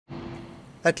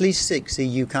At least 6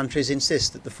 EU countries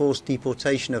insist that the forced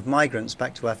deportation of migrants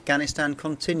back to Afghanistan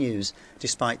continues,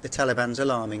 despite the Taliban's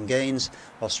alarming gains.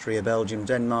 Austria, Belgium,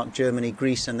 Denmark, Germany,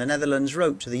 Greece and the Netherlands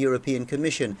wrote to the European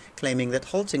Commission, claiming that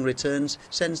halting returns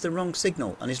sends the wrong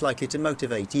signal and is likely to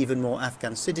motivate even more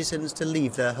Afghan citizens to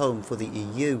leave their home for the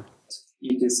EU.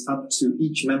 It is up to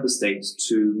each member state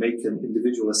to make an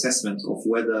individual assessment of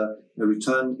whether a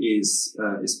return is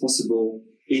possible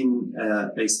in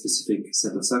a specific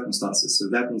set of circumstances. So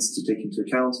that needs to take into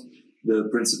account the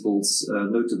principles,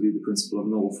 notably the principle of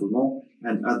non-refoulement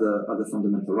and other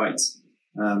fundamental rights.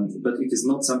 But it is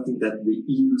not something that the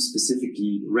EU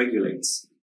specifically regulates.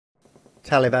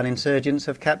 Taliban insurgents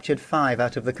have captured 5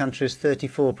 out of the country's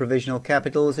 34 provisional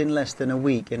capitals in less than a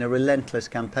week in a relentless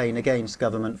campaign against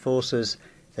government forces.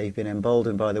 They've been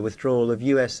emboldened by the withdrawal of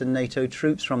US and NATO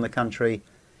troops from the country.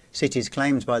 Cities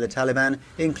claimed by the Taliban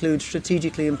include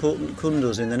strategically important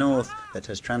Kunduz in the north that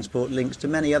has transport links to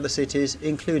many other cities,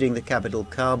 including the capital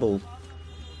Kabul.